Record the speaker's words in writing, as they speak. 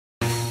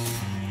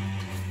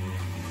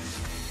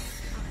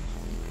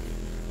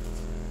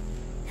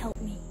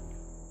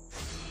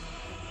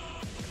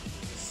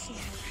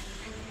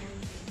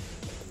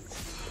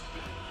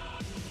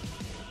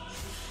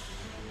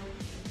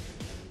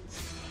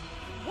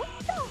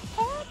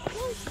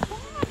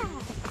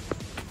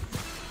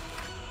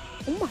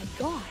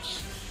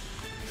gosh.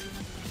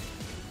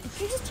 Did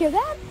you just hear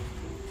that?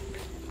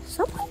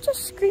 Someone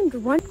just screamed,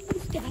 run. What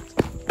was that?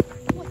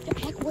 What the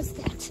heck was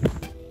that?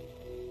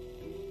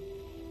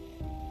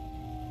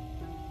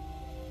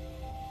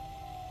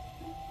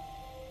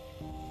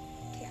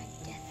 Okay, I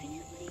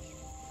definitely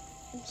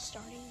am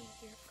starting to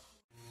hear.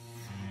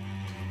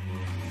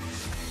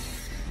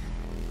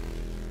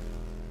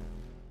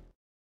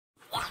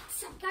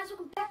 What's up, guys?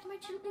 Welcome back to my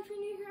channel. If you're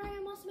new here, I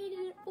am also made it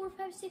at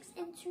 456,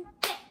 and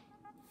today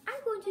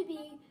I'm going to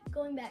be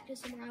going back to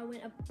somewhere I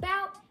went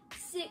about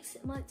 6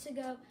 months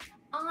ago.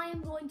 I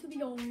am going to be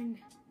going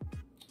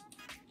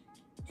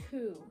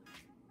to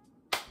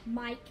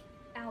Mike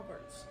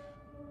Albert's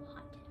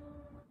haunted home.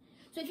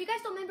 So if you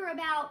guys don't remember,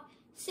 about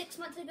 6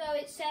 months ago,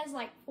 it says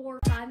like 4 or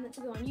 5 months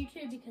ago on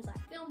YouTube because I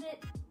filmed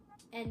it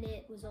and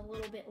it was a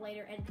little bit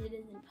later edited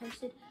and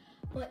posted.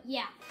 But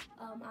yeah,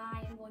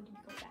 I am going to be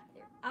going back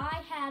there.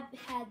 I have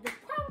had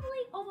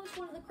probably almost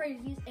one of the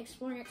craziest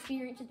exploring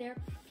experiences there.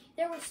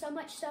 There was so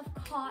much stuff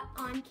caught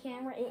on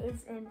camera. It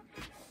is insane.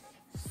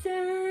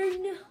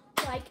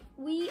 Like,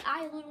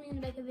 I literally need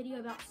to make a video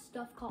about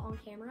stuff caught on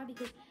camera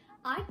because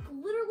I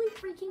literally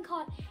freaking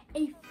caught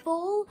a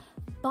full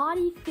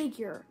body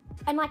figure.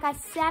 And like, I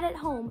sat at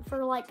home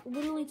for like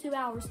literally 2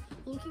 hours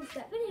looking for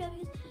that video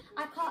because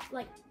I caught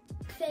like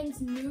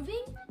things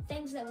moving,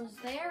 things that was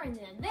there and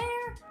then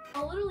there,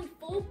 a literally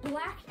full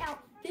blacked out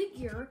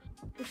figure,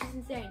 which is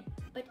insane.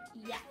 But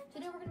yeah,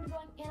 today we're gonna be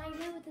going, and I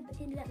know at the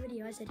end of that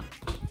video I said,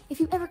 if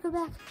you ever go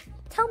back,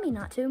 tell me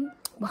not to.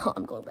 Well,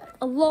 I'm going back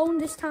alone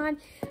this time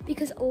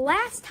because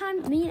last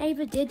time me and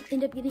Ava did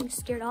end up getting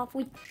scared off.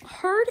 We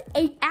heard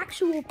an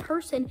actual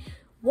person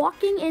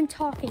walking and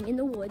talking in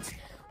the woods.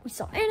 We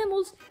saw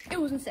animals. It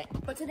was insane.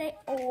 But today,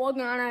 we're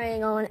gonna be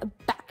going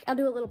back. I'll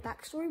do a little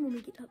backstory when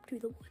we get up to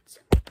the woods.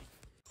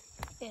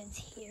 And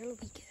here we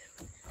go.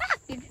 Ah,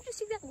 did you just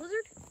see that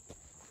lizard?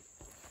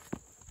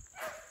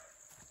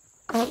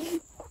 Lacey,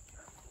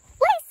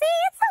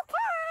 it's okay.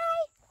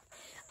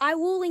 I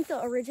will link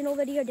the original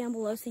video down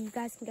below so you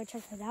guys can go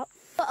check that out.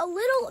 But a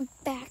little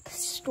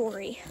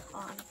backstory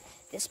on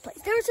this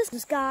place. There was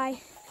this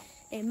guy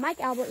named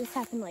Mike Albert. This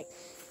happened like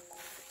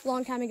a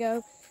long time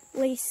ago, at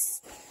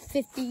least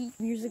 50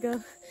 years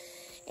ago.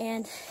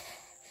 And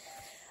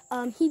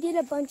he did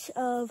a bunch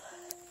of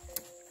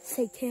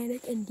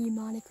satanic and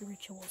demonic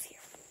rituals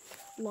here,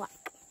 like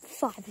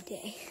 5 a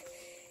day.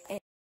 And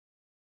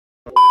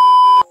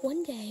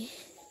one day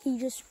he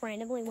just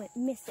randomly went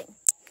missing,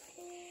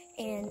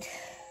 and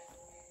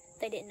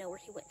they didn't know where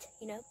he went,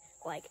 you know,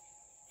 like,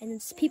 and then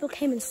people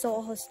came and stole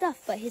all his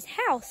stuff. But his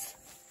house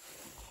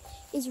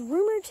is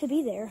rumored to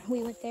be there.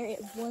 We went there,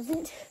 it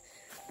wasn't,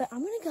 but I'm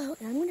gonna go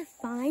and I'm gonna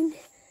find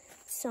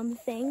some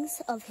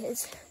things of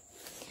his.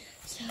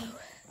 So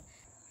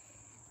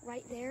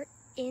right there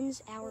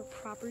ends our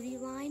property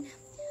line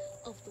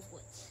of the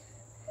woods.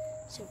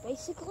 So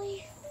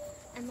basically,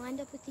 I'm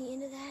lined up with the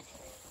end of that.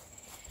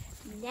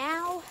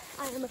 Now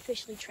I am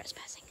officially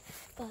trespassing,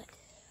 but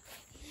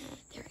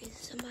there is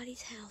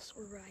somebody's house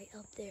right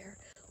up there.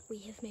 We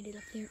have made it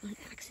up there on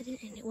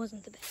accident, and it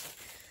wasn't the best.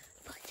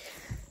 But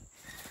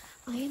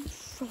I am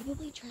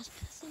probably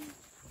trespassing.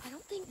 I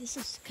don't think this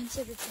is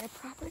considered their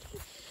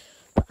property,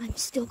 but I'm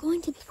still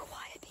going to be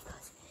quiet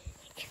because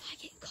if I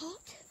get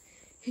caught,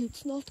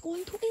 it's not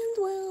going to end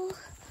well.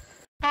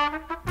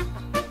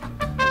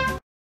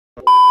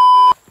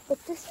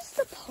 But this is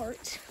the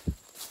part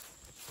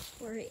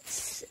where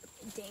it's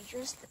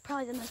dangerous,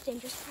 probably the most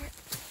dangerous part.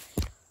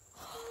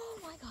 Oh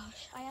my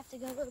gosh, I have to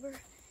go over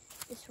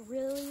this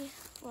really,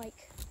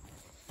 like,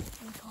 oh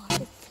my gosh,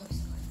 it's so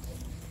slick.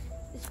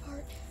 This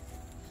part,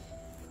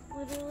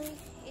 literally,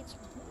 it's,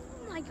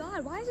 oh my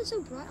god, why is it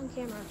so bright on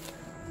camera?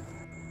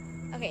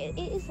 Okay,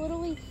 it is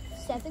literally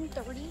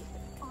 7:30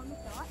 on the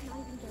dot, not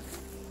even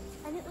joking.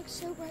 And it looks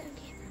so bright on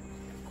camera.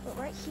 But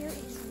right here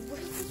is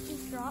really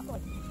steep drop,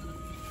 like,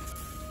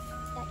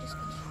 that just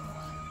goes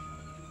raw.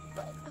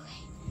 But,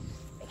 okay,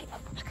 make it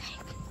up, okay.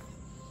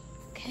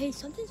 Okay,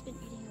 something's been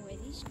eating away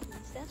these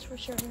trees, that's for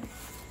sure.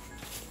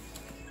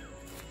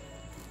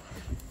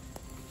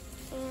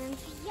 And,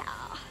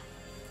 yeah.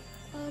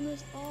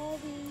 There's all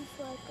these,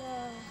 like,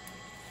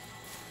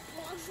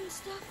 logs and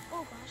stuff.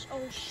 Oh gosh,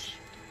 oh shoot.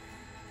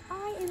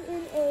 I am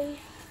in a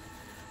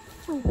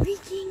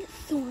freaking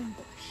thorn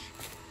bush.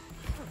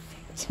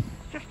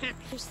 Perfect.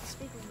 There's this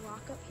big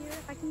rock up here,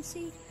 if I can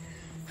see.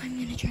 I'm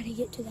gonna try to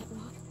get to that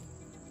rock.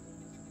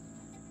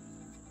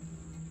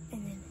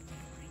 And then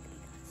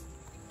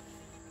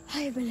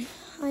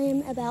I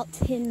am about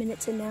 10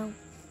 minutes in now.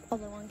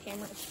 Although on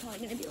camera it's probably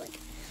gonna be like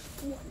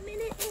 1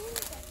 minute in.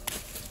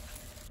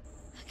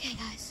 Okay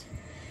guys.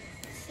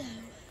 So,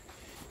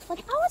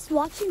 like, I was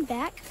watching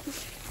back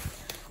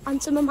on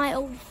some of my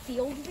old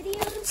field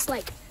videos,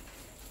 like,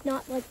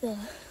 not like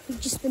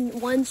just the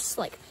ones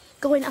like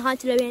going to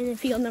haunted abandoned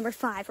field number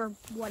 5 or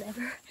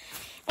whatever.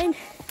 And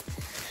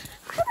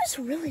I was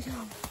really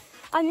dumb.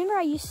 I remember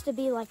I used to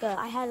be like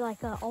I had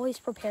like a always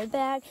prepared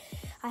bag.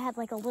 I had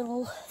like a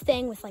little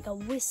thing with like a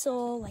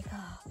whistle, like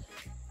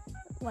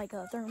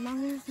a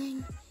thermometer thing.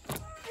 And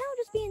I would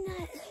just just be in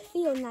that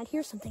field and I'd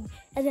hear something,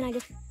 and then I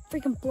just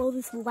freaking blow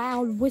this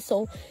loud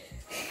whistle,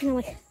 and I'm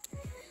like,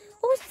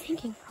 what was I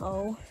thinking?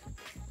 Oh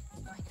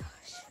my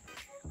gosh,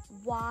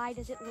 why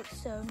does it look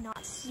so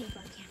not safe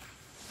on camera?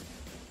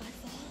 If I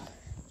fall,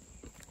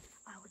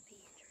 I would be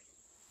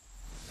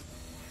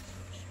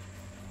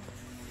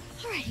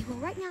injured. Alrighty, well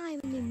right now I'm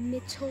in the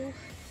middle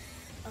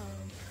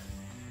of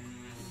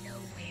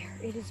nowhere.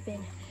 It has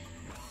been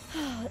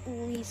at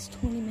least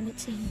 20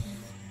 minutes in.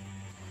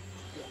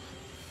 Yeah.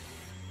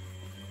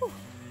 Whew.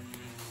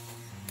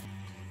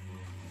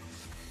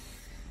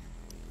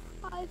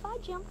 If I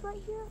jumped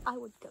right here, I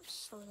would go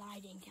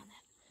sliding down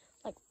that.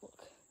 Like,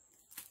 look.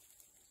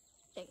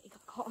 Dang, it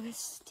got caught on a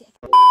stick.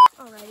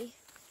 Alrighty,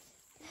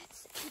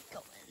 let's keep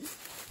going.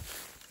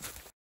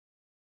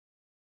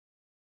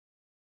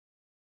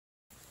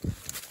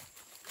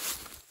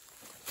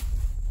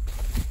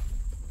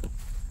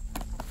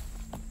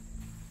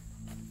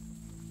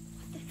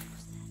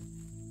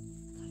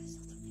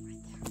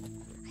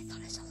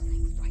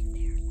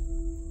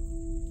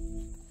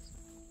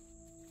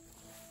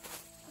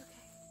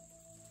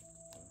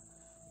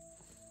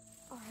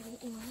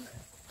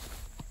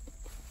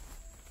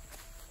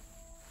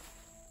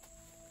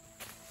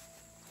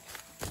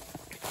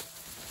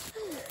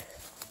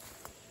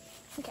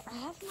 Okay, I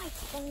have my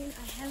phone,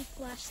 I have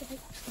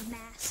flashlights,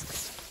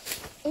 masks,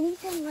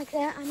 anything like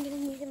that I'm gonna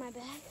need in my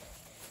bag.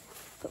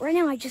 But right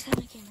now I just have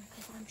my camera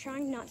because I'm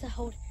trying not to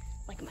hold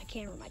like my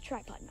camera, my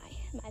tripod,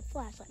 my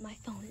flashlight, my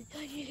phone.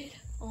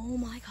 Oh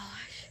my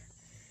gosh.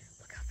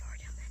 Look how far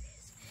down that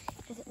is.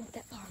 It doesn't look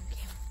that far on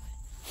camera,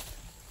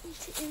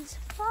 but it is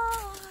far.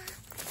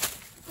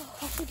 Oh,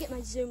 I'll have to get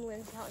my zoom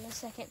lens out in a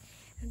second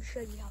and show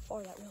you how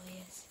far that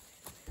really is.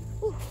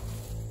 Whew.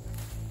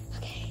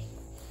 Okay.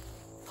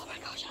 Oh my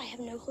gosh, I have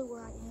no clue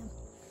where I am.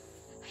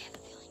 I have a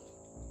feeling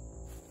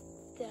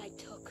that I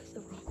took the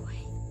wrong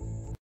way.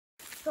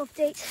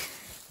 Update.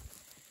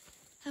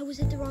 I was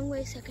at the wrong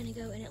way a second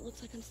ago and it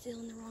looks like I'm still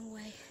in the wrong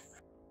way.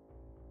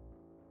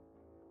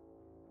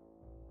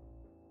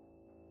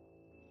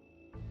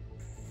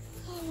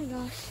 Oh my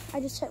gosh,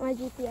 I just checked my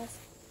GPS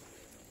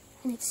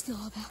and it's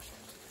still about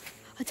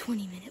a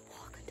 20-minute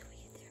walk until we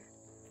get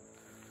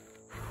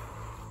there.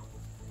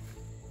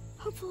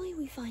 Hopefully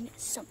we find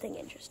something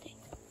interesting.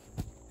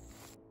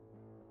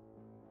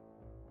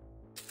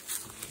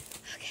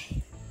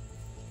 Okay.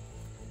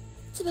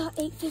 It's about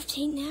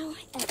 8:15 now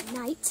at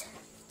night.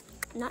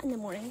 Not in the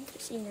morning,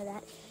 just so you know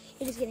that.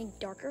 It is getting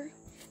darker.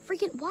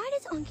 Freaking, why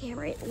does on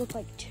camera it look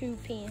like 2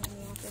 p.m. in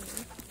the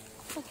afternoon?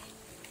 Okay.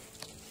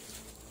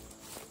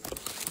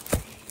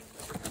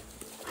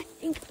 I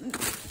think,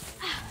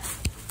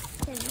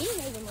 and me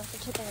and Aiden must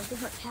have taken a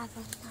different path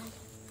last time.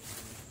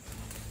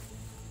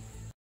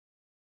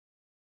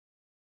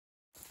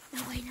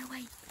 No way, no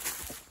way.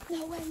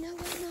 No way, no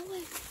way, no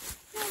way.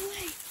 No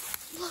way.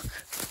 Look,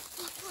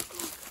 look, look,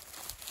 look.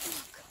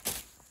 Look.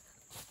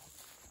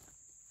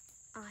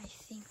 I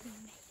think we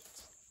made it.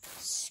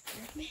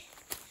 Scared me.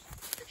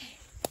 Okay.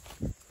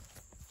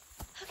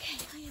 Okay,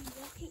 I am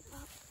walking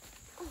up.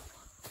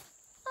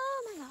 Oh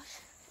my gosh.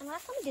 And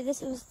last time we did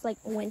this, it was like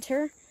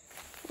winter.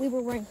 We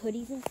were wearing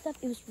hoodies and stuff.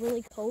 It was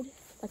really cold.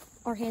 Like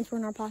our hands were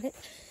in our pockets.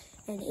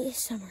 And it is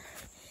summer.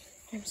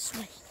 And I'm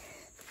sweating.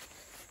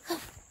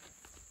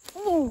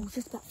 Oh,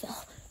 just about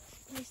fell.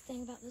 The nice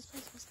thing about this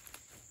place was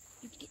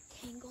you could get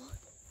tangled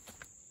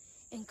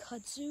and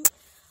kudzu.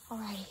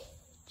 Alrighty.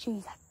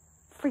 Jeez, I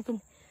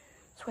freaking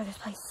swear there's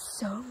probably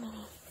so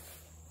many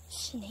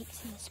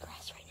snakes in this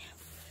grass right now.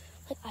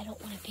 Like, I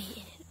don't want to be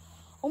in it.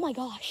 Oh my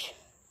gosh.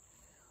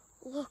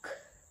 Look.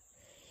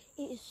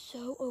 It is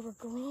so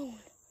overgrown.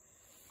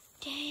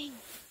 Dang.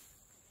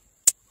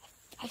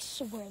 I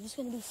swear there's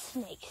going to be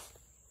snakes.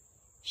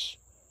 Shh.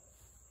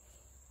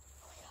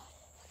 Oh my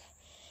god.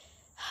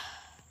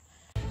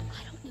 Okay.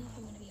 I don't know if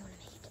I'm going to be able to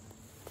make it.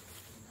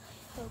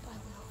 I hope I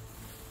will.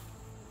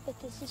 But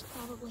this is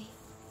probably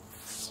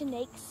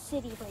Snake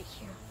City right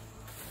here.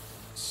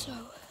 So,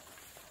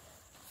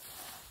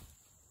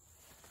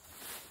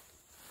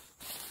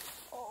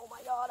 oh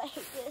my god, I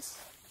hate this.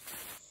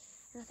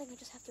 And I think I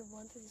just have to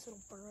run through this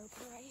little burrow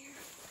pit right here,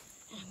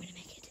 and I'm gonna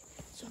make it.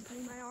 So I'm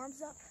putting my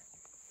arms up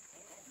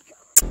and go.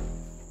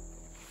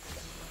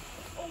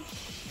 Oh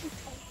shoot!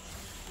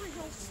 Oh my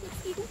god, snake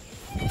people!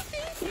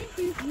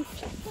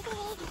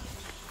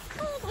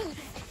 Oh my god!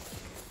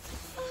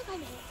 Oh my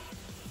god!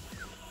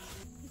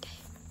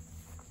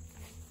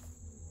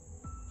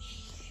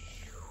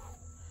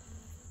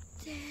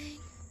 Dang,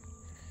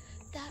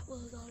 that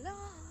was a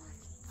lot.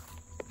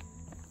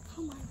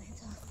 Oh my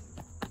Lanta.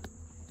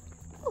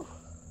 Ooh.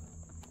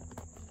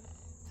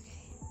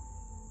 Okay.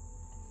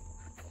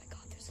 Oh my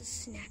god, there's a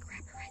snack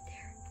wrapper right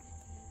there.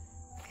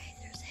 Okay,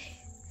 there's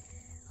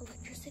a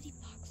electricity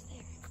box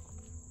there.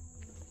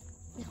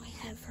 Now I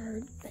have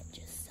heard that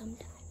just sometimes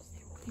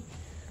there will be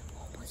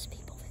homeless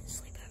people that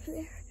sleep over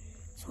there.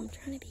 So I'm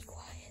trying to be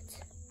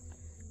quiet.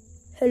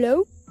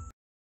 Hello?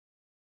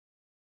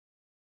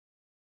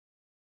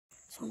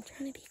 So I'm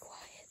trying to be quiet.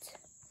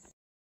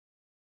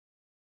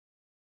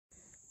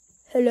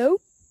 Hello?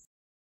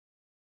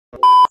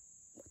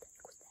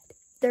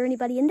 there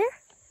anybody in there?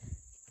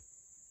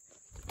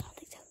 I don't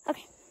think so.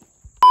 Okay.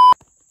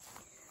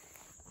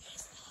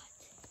 It's hot.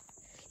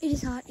 It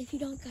is hot. If you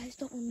guys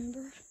don't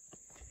remember,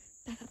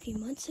 back a few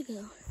months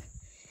ago,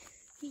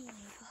 me and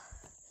Ava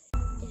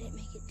didn't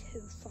make it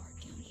too far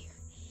down here,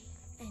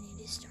 and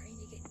it is starting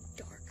to get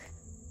dark.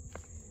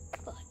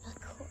 But of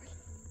course,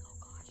 oh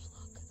gosh,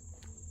 look.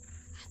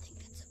 I think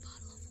that's a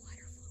bottle of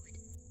lighter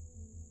fluid.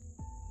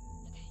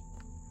 Okay.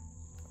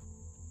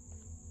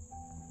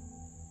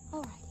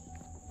 Alrighty.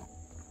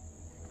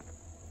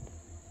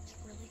 It's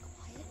really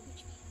quiet,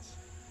 which means,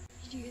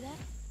 did you hear that?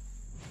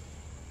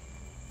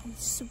 I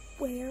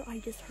swear I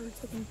just heard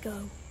something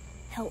go,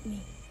 help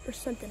me, or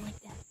something like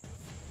that.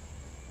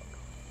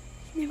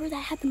 Remember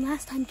that happened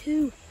last time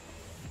too.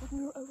 Like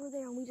we were over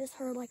there and we just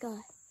heard like a,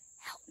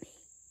 help me.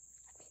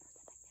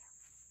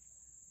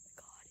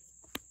 God.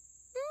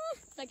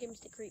 That gave me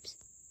the creeps.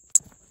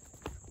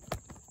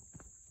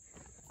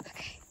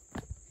 Okay.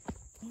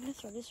 I'm gonna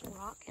throw this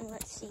rock and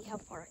let's see how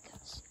far it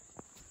goes.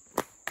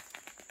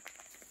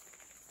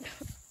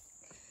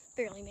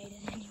 Barely made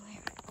it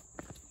anywhere.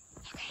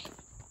 Okay.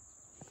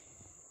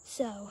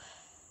 So,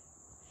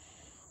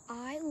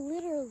 I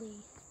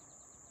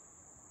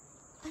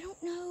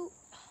don't know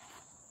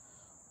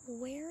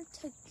where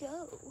to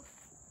go.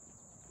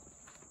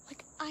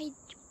 Like, I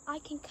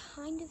can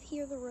kind of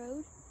hear the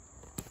road,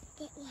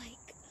 but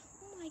like,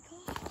 oh my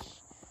gosh.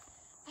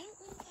 I don't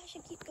know if I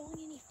should keep going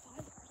any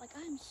farther. Like,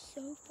 I am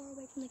so far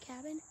away from the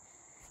cabin.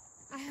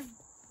 I have,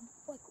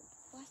 like,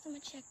 last time I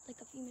checked,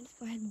 like a few minutes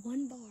ago, I had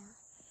one bar.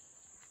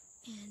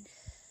 And,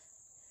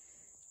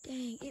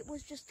 dang, it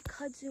was just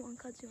kudzu on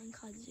kudzu on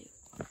kudzu.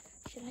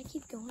 Should I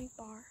keep going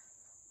far?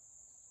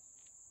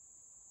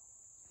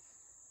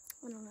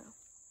 I don't know.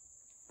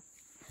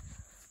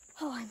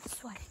 Oh, I'm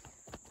sweating.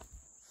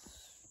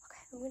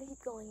 Okay, I'm gonna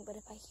keep going, but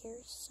if I hear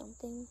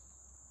something,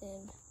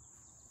 then...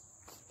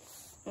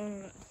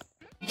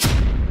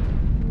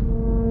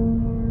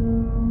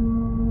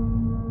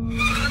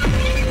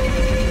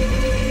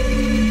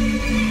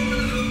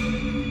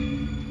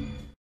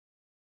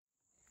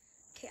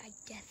 Okay, I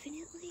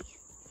definitely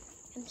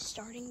am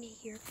starting to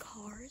hear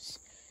cars,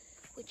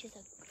 which is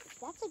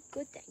that's a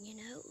good thing, you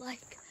know?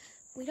 Like,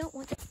 we don't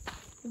want to...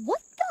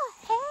 What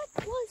the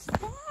heck was that?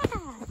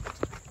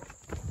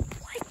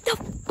 What the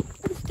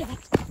was that?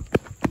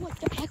 What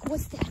the heck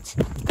was that?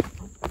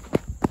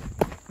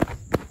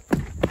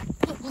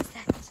 What was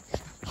that?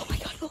 Oh my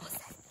god, what was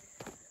that?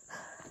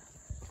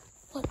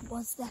 What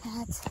was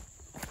that?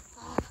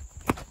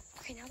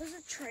 Okay, now there's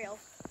a trail.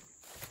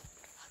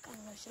 I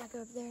don't know, should I go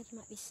over there? There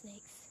might be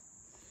snakes.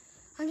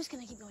 I'm just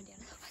gonna keep going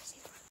down.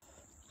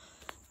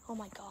 Oh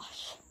my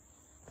gosh.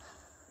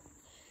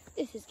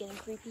 This is getting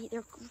creepy. There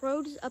are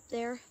roads up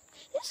there.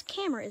 This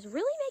camera is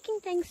really making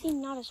things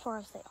seem not as far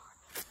as they are.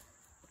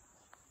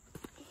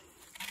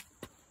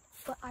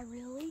 But I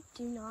really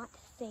do not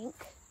think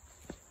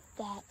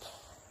that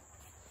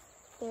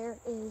there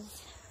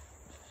is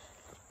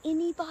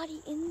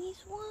anybody in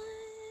these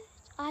woods.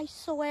 I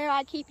swear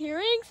I keep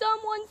hearing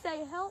someone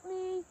say, help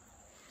me.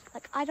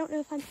 Like, I don't know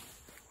if I'm...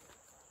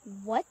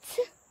 What?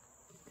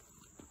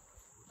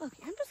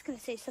 Okay, I'm just gonna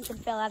say something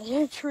fell out of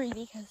a tree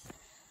because...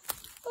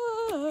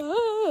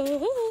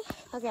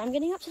 Okay, I'm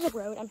getting up to the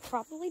road. I'm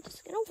probably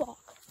just gonna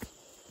walk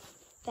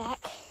back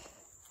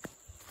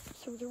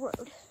through the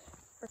road.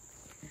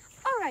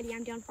 Alrighty,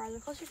 I'm down farther,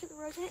 closer to the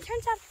road, and it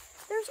turns out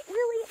there's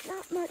really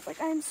not much. Like,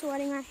 I'm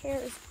sweating, my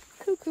hair is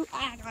cuckoo.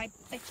 I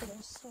bet you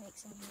there's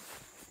snakes in here.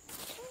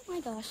 Oh my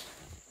gosh.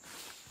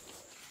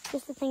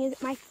 Just the thing is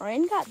that my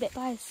friend got bit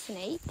by a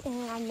snake,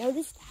 and I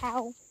noticed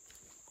how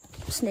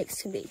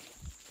snakes can be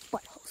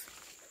buttholes.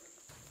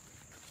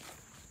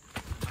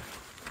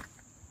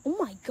 Oh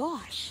my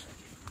gosh.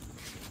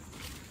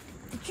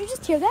 Did you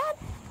just hear that?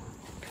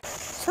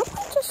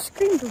 Someone just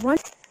screamed, run.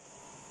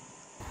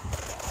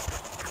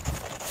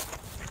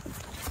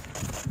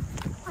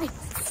 I'm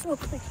so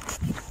crazy.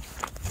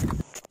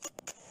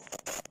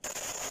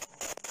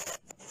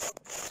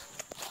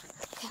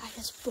 Okay, I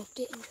just booked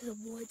it into the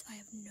woods. I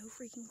have no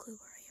freaking clue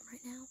where I am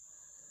right now.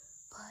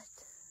 But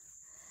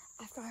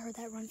after I heard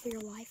that run for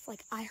your life,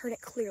 like, I heard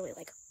it clearly,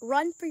 like,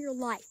 run for your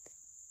life.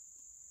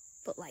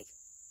 But, like,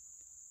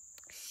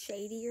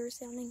 shadier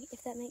sounding,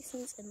 if that makes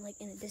sense, and like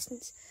in a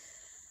distance.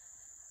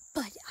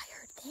 But I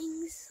heard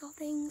things, saw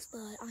things,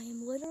 but I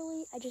am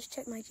literally, I just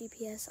checked my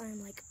GPS, I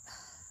am like,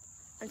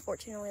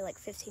 unfortunately, like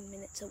 15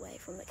 minutes away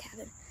from the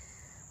cabin.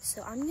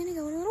 So I'm gonna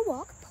go on a little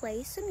walk,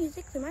 play some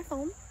music through my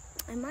phone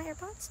and my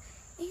AirPods,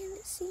 and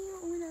see you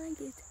when I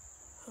get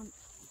home.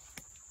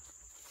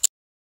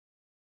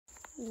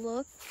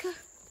 Look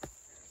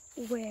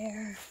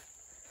where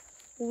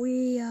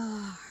we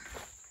are.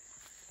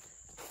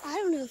 I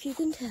don't know if you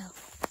can tell.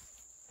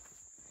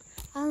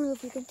 I don't know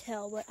if you can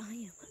tell, but I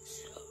am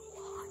so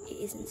hot. It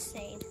is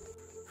insane.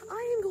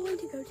 I am going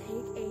to go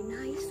take a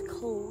nice,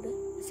 cold,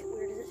 as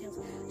weird as it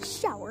sounds,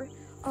 shower.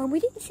 We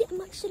didn't see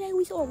much today.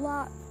 We saw a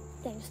lot.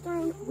 Things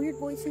thrown, weird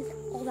voices,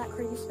 all that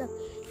crazy stuff.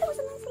 It was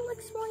a nice little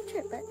exploring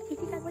trip, but if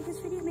you guys like this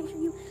video, make sure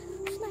you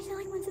smash that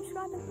like button,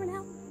 subscribe, and for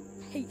now,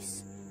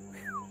 peace.